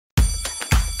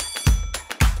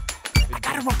I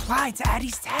gotta reply to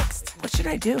Addie's text. What should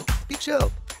I do? Be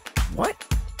chill. What?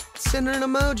 Send her an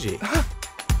emoji.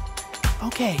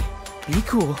 Okay, be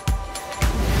cool.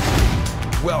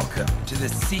 Welcome to the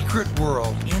secret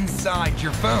world inside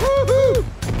your phone,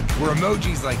 where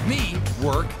emojis like me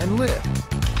work and live.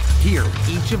 Here,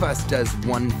 each of us does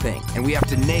one thing, and we have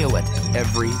to nail it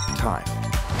every time.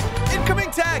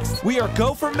 Incoming text! We are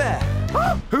go for Matt.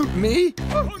 Who, me?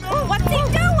 What's he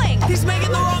doing? He's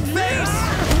making the wrong face!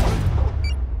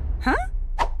 Huh?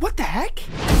 What the heck?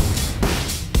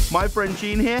 My friend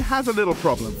Jean here has a little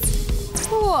problem.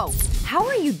 Whoa, how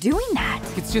are you doing that?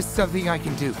 It's just something I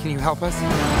can do. Can you help us?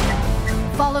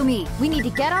 Follow me. We need to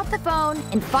get off the phone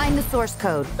and find the source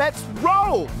code. Let's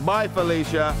roll! Bye,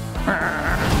 Felicia.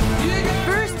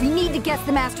 First, we need to guess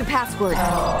the master password.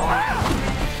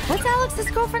 What's Alex's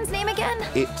girlfriend's name again?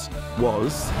 It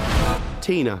was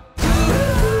Tina,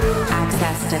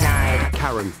 Access denied.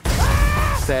 Karen,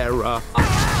 Sarah.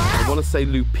 I want to say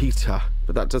Lupita,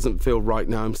 but that doesn't feel right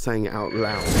now I'm saying it out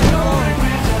loud.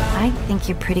 I think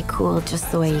you're pretty cool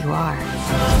just the way you are.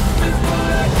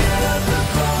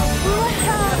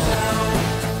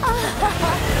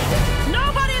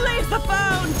 Nobody leaves the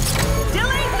phone!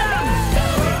 Delete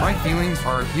them! My feelings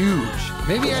are huge.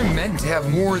 Maybe I'm meant to have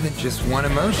more than just one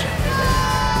emotion.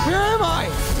 Where am I?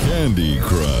 Candy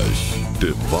Crush.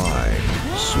 Divine.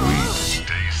 Sweet.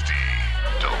 Tasty.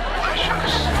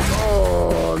 Delicious.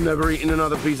 Oh, I'm never eating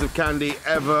another piece of candy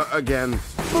ever again.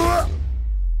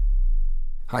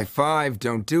 High five,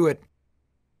 don't do it.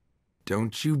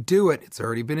 Don't you do it. It's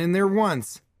already been in there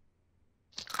once.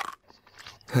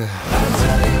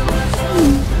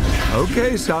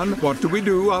 Okay, son, what do we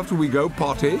do after we go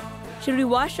potty? Should we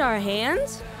wash our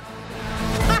hands?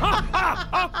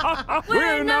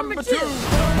 We're number two.